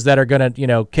receivers that are going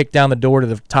to, kick down the door to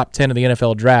the top 10 of the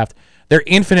NFL draft, they're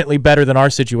infinitely better than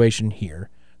our situation here.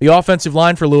 The offensive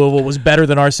line for Louisville was better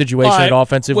than our situation at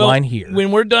offensive line here.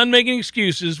 When we're done making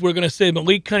excuses, we're going to say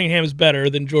Malik Cunningham is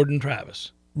better than Jordan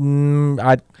Travis.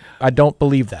 I don't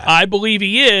believe that. I believe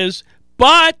he is,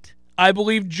 but I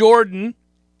believe Jordan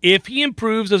if he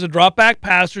improves as a drop-back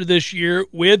passer this year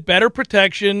with better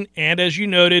protection and, as you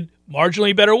noted,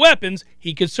 marginally better weapons,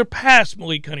 he could surpass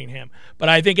Malik Cunningham. But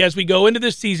I think as we go into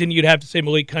this season, you'd have to say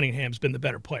Malik Cunningham's been the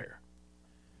better player.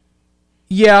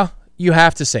 Yeah, you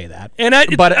have to say that.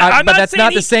 But that's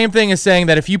not the same thing as saying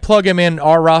that if you plug him in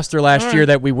our roster last year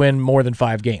that we win more than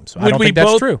 5 games. I don't think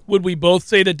that's true. Would we both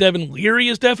say that Devin Leary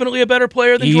is definitely a better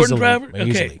player than Jordan Travers?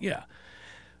 Easily. Okay, yeah.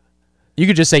 You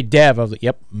could just say Dev. I was like,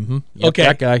 yep, okay.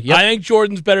 That guy. Yep. I think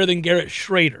Jordan's better than Garrett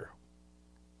Schrader.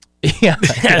 Yeah,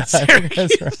 that's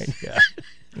right. Yeah.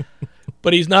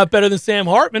 But he's not better than Sam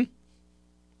Hartman.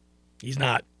 He's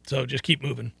not. So just keep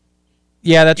moving.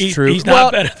 Yeah, that's true. He's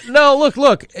not better. No,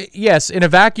 look. Yes, in a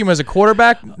vacuum as a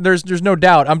quarterback, there's no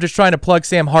doubt. I'm just trying to plug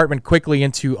Sam Hartman quickly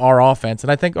into our offense, and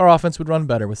I think our offense would run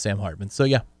better with Sam Hartman. So,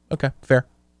 yeah, okay, fair.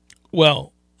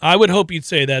 Well, I would hope you'd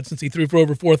say that since he threw for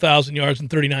over 4,000 yards and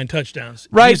 39 touchdowns.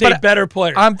 Right, he's a better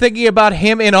player. I'm thinking about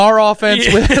him in our offense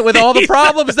with all the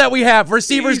problems that we have.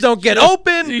 Receivers don't get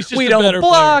open. We don't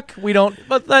block. Player. We don't.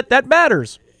 But that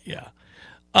matters. Yeah.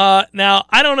 Now,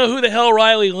 I don't know who the hell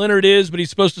Riley Leonard is, but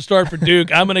he's supposed to start for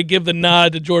Duke. I'm going to give the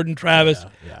nod to Jordan Travis.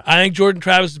 Yeah. I think Jordan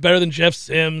Travis is better than Jeff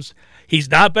Sims.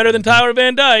 He's not better than Tyler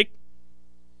Van Dyke.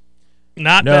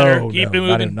 Not better. Keep it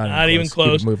moving. Not even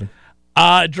close. Keep it moving.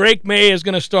 Drake May is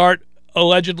going to start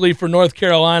allegedly for North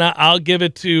Carolina. I'll give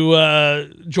it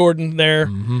to Jordan there.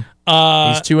 Mm-hmm.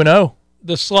 He's 2-0.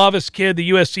 The Slavis kid,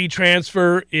 the USC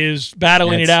transfer, is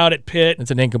battling it out at Pitt. It's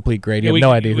an incomplete grade. You have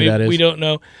no idea who that is. We don't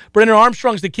know. Brendan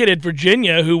Armstrong's the kid at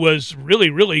Virginia who was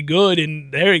really, really good.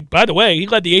 And there, by the way, he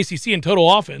led the ACC in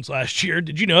total offense last year.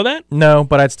 Did you know that? No,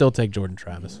 but I'd still take Jordan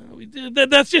Travis.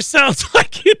 That just sounds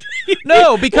like it.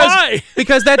 No, because Why?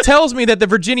 Because that tells me that the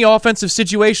Virginia offensive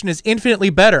situation is infinitely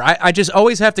better. I just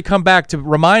always have to come back to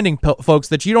reminding folks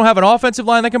that you don't have an offensive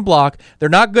line that can block. They're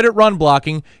not good at run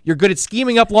blocking. You're good at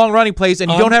scheming up long running plays,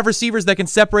 and you don't have receivers that can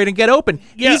separate and get open.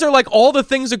 Yeah. These are like all the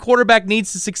things a quarterback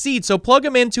needs to succeed. So plug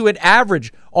him into an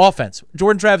average offense.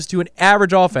 Jordan Travis to an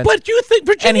average offense. But you think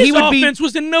Virginia's offense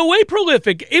was in no way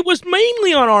prolific? It was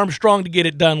mainly on Armstrong to get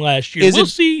it done last year. We'll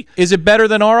see. Is it better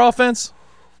than our offense?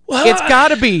 Well, it's got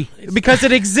to be because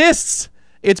it exists.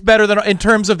 It's better than in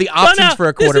terms of the options for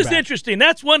a quarterback. This is interesting.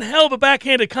 That's one hell of a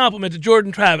backhanded compliment to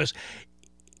Jordan Travis.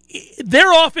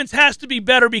 Their offense has to be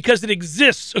better because it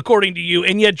exists, according to you,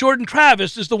 and yet Jordan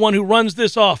Travis is the one who runs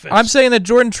this offense. I'm saying that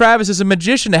Jordan Travis is a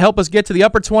magician to help us get to the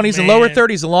upper 20s and lower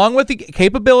 30s, along with the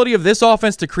capability of this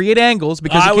offense to create angles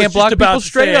because you can't block people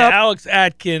straight up. Alex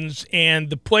Atkins and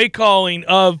the play calling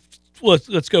of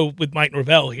let's go with Mike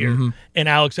Norvell here and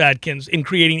Alex Atkins in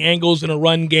creating angles in a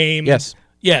run game.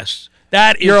 Yes.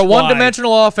 That is You're a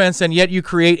one-dimensional offense, and yet you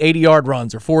create 80-yard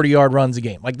runs or 40-yard runs a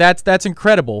game. Like that's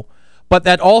incredible. But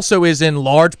that also is in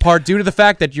large part due to the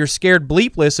fact that you're scared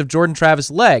bleepless of Jordan Travis'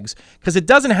 legs, because it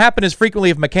doesn't happen as frequently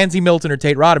if Mackenzie Milton or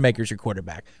Tate Rodemaker's your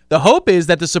quarterback. The hope is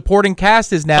that the supporting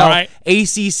cast is now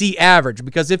ACC average,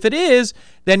 because if it is,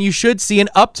 then you should see an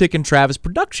uptick in Travis'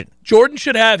 production. Jordan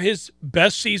should have his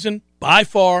best season by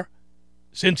far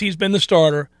since he's been the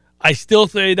starter. I still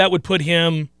say that would put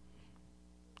him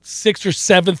 6th or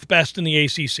 7th best in the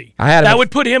ACC. That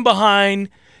would put him behind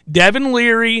Devin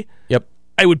Leary. Yep.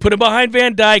 I would put him behind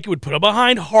Van Dyke. It would put him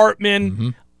behind Hartman. Mm-hmm.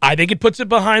 I think it puts it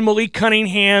behind Malik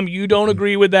Cunningham. You don't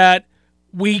agree with that.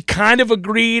 We kind of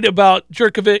agreed about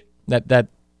Jerkovic.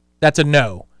 That's a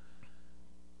no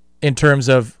in terms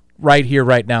of right here,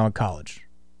 right now in college.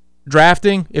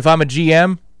 Drafting, if I'm a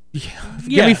GM,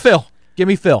 give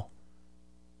me Phil.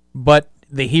 But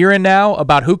the here and now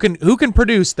about who can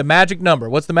produce the magic number.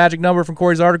 What's the magic number from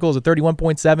Corey's article? Is it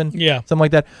 31.7? Yeah. Something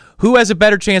like that. Who has a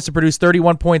better chance to produce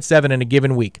 31.7 in a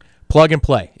given week? Plug and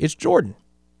play. It's Jordan.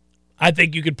 I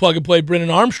think you could plug and play Brendan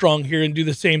Armstrong here and do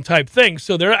the same type thing.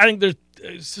 So I think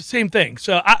it's the same thing.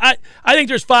 So I think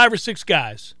there's 5 or 6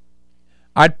 guys.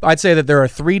 I'd say that there are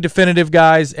 3 definitive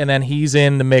guys, and then he's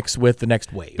in the mix with the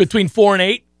next wave. Between 4 and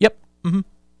 8? Yep. Mm-hmm.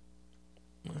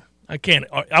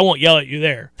 I won't yell at you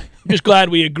there. I'm just glad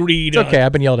we agreed. It's okay.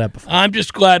 I've been yelled at before. I'm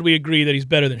just glad we agree that he's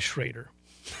better than Schrader.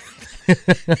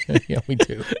 Yeah, we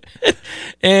do.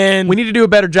 And we need to do a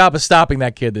better job of stopping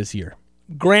that kid this year.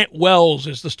 Grant Wells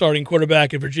is the starting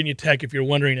quarterback at Virginia Tech, if you're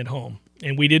wondering at home.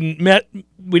 And we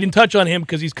didn't touch on him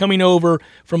because he's coming over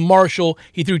from Marshall.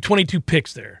 He threw 22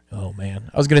 picks there. Oh, man.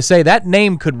 I was going to say, that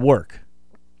name could work.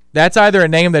 That's either a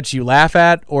name that you laugh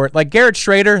at or, like Garrett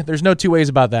Schrader, there's no two ways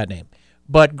about that name.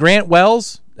 But Grant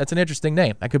Wells, that's an interesting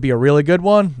name. That could be a really good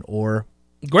one or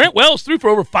Grant Wells threw for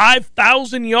over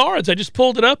 5,000 yards. I just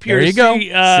pulled it up here. There you go.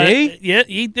 See? Yeah,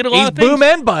 he did a lot of things. He's boom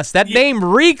and bust. That name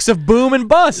reeks of boom and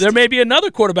bust. There may be another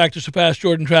quarterback to surpass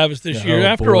Jordan Travis this year,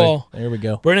 after all. There we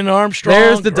go. Brennan Armstrong.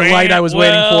 There's the delight I was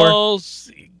waiting for.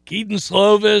 Keaton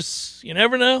Slovis. You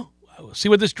never know. We'll see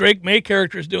what this Drake May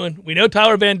character is doing. We know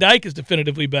Tyler Van Dyke is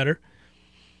definitively better.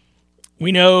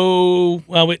 We know,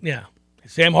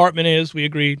 Sam Hartman is. We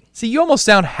agreed. See, you almost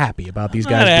sound happy about these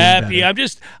guys. Not being happy.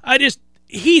 better.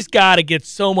 He's got to get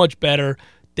so much better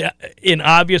in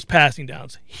obvious passing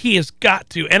downs. He has got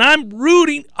to. And I'm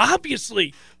rooting,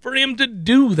 obviously, for him to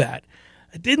do that.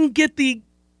 I didn't get the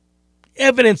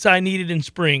evidence I needed in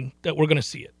spring that we're going to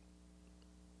see it.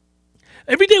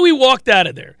 Every day we walked out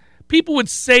of there, people would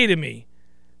say to me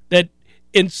that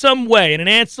in some way, in an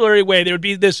ancillary way, there would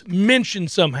be this mention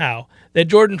somehow that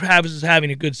Jordan Travis is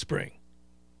having a good spring.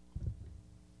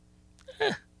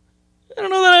 I don't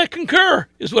know that I concur,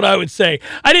 is what I would say.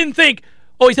 I didn't think,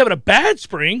 he's having a bad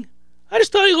spring. I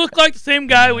just thought he looked like the same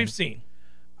guy we've seen.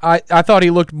 I thought he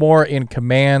looked more in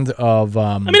command of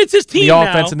it's his team the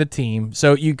offense now. and the team,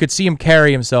 so you could see him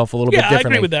carry himself a little bit differently. Yeah,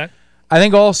 I agree with that. I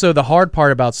think also the hard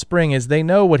part about spring is they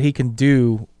know what he can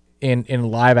do in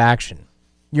live action.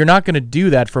 You're not going to do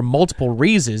that for multiple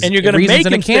reasons. And you're going to make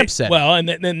him in a camp set. Well, and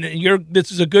then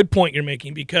this is a good point you're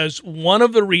making, because one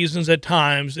of the reasons at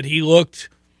times that he looked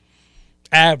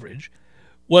average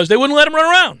was they wouldn't let him run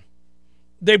around.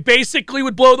 They basically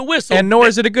would blow the whistle. And nor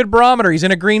is it a good barometer. He's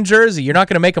in a green jersey. You're not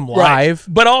going to make him live.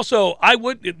 Right. But also, I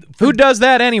would... Who does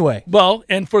that anyway? Well,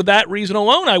 and for that reason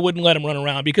alone, I wouldn't let him run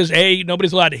around because, A,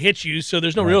 nobody's allowed to hit you, so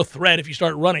there's no real threat if you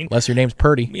start running. Unless your name's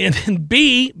Purdy. And then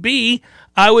B,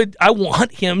 I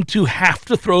want him to have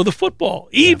to throw the football.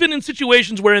 Even in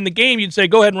situations where in the game you'd say,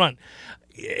 go ahead and run.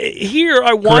 Here,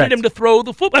 I wanted him to throw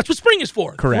the football. That's what spring is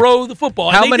for. Correct. Throw the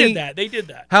football. And they did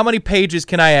that. How many pages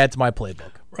can I add to my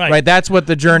playbook? Right. That's what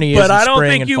the journey is. But I don't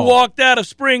think and you fall. walked out of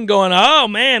spring going, oh,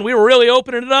 man, we were really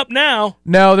opening it up now.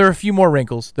 No, there are a few more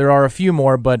wrinkles. There are a few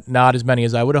more, but not as many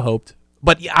as I would have hoped.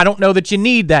 But I don't know that you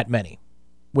need that many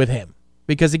with him.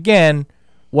 Because, again,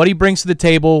 what he brings to the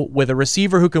table with a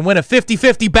receiver who can win a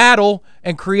 50-50 battle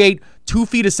and create 2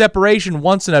 feet of separation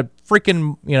once in a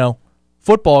freaking,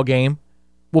 football game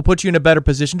will put you in a better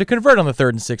position to convert on the 3rd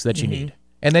and 6 that you need.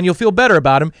 And then you'll feel better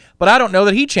about him. But I don't know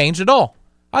that he changed at all.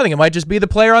 I think it might just be the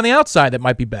player on the outside that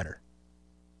might be better.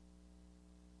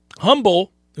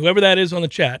 Humble, whoever that is on the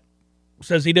chat,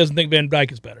 says he doesn't think Van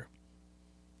Dyke is better.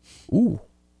 Ooh.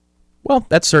 Well,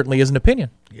 that certainly is an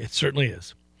opinion. It certainly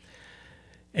is.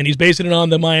 And he's basing it on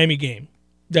the Miami game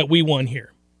that we won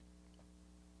here.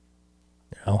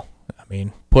 Well,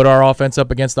 put our offense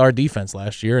up against our defense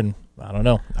last year, and I don't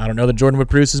know. I don't know that Jordan would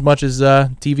produce as much as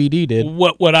TVD did.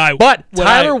 But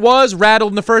Tyler was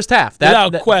rattled in the first half.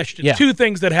 Without question. Yeah. 2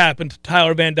 things that happened to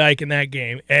Tyler Van Dyke in that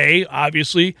game. A,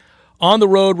 obviously, on the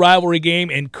road rivalry game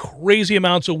and crazy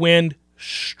amounts of wind,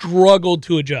 struggled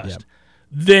to adjust. Yep.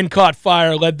 Then caught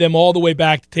fire, led them all the way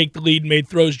back to take the lead, made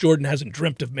throws Jordan hasn't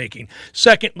dreamt of making.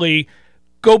 Secondly,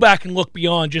 go back and look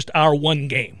beyond just our one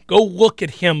game. Go look at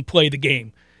him play the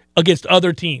game against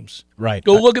other teams. Right.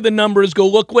 Go look at the numbers. Go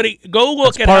look at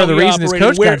That's how part of the he reason his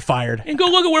operated, coach got fired. and go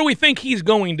look at where we think he's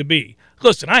going to be.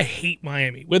 Listen, I hate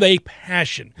Miami with a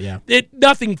passion. Yeah.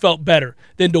 Nothing felt better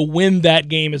than to win that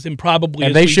game as improbably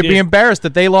And as they we should did. be embarrassed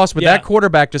that they lost with that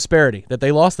quarterback disparity, that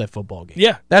they lost that football game.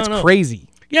 Yeah. That's crazy.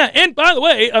 Yeah, and by the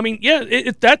way,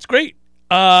 that's great.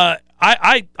 I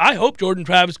hope Jordan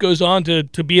Travis goes on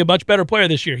to be a much better player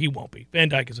this year. He won't be. Van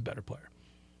Dyke is a better player.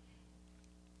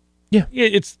 Yeah.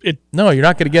 No, you're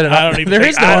not going to get it. There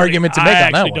is no argument to make on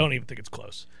that one. I actually don't even think it's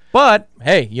close. But,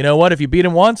 hey, you know what? If you beat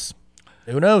him once,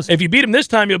 who knows? If you beat him this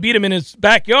time, you'll beat him in his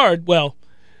backyard. Well,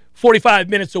 45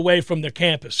 minutes away from their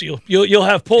campus. You'll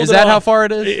have pulled it off. Is that how far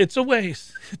it is? It's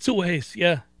a ways.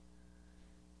 Yeah.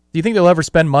 Do you think they'll ever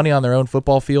spend money on their own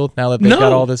football field now that they've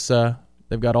got all this?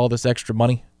 They've got all this extra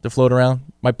money to float around.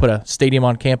 Might put a stadium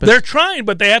on campus. They're trying,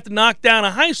 but they have to knock down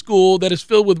a high school that is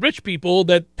filled with rich people.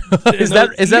 That is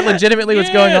that legitimately what's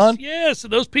going on? Yes,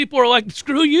 and those people are like,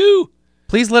 screw you.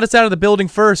 Please let us out of the building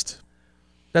first.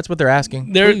 That's what they're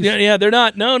asking. They're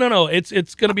not. No.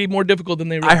 It's going to be more difficult than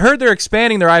they realize. I heard they're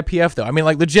expanding their IPF though.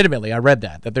 Legitimately, I read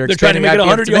that they're trying to make it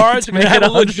 100 yards to make it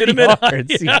 100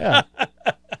 yards. Yeah.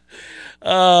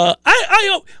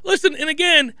 I listen, and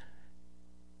again,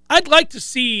 I'd like to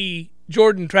see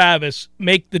Jordan Travis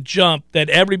make the jump that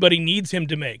everybody needs him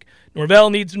to make.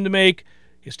 Norvell needs him to make.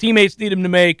 His teammates need him to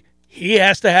make. He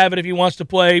has to have it if he wants to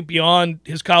play beyond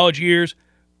his college years.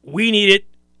 We need it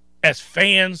as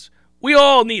fans. We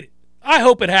all need it. I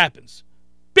hope it happens.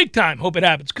 Big time hope it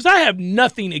happens because I have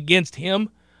nothing against him.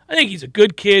 I think he's a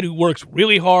good kid who works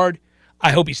really hard.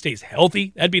 I hope he stays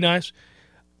healthy. That'd be nice.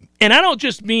 And I don't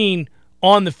just mean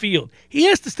on the field. He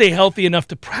has to stay healthy enough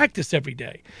to practice every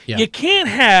day. Yeah. You can't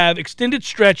have extended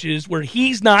stretches where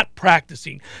he's not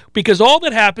practicing, because all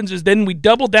that happens is then we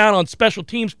double down on special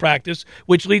teams practice,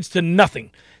 which leads to nothing.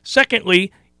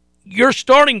 Secondly, your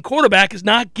starting quarterback is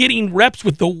not getting reps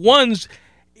with the ones.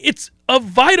 It's of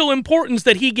vital importance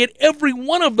that he get every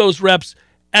one of those reps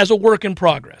as a work in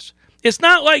progress. It's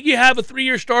not like you have a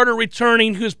 3-year starter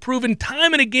returning who's proven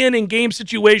time and again in game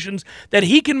situations that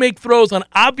he can make throws on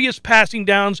obvious passing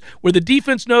downs where the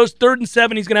defense knows 3rd and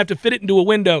 7 he's going to have to fit it into a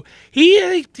window.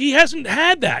 He hasn't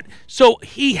had that, so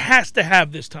he has to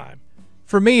have this time.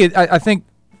 For me, I think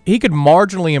he could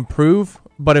marginally improve,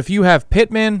 but if you have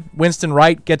Pittman, Winston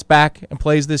Wright gets back and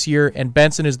plays this year, and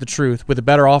Benson is the truth with a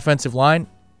better offensive line,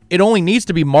 it only needs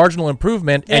to be marginal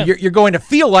improvement, and you're going to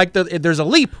feel like there's a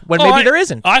leap when maybe there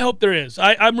isn't. I hope there is.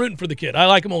 I'm rooting for the kid. I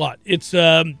like him a lot. It's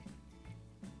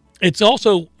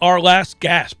also our last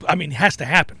gasp. I mean, it has to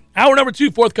happen. Hour number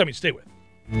 2 forthcoming. Stay with.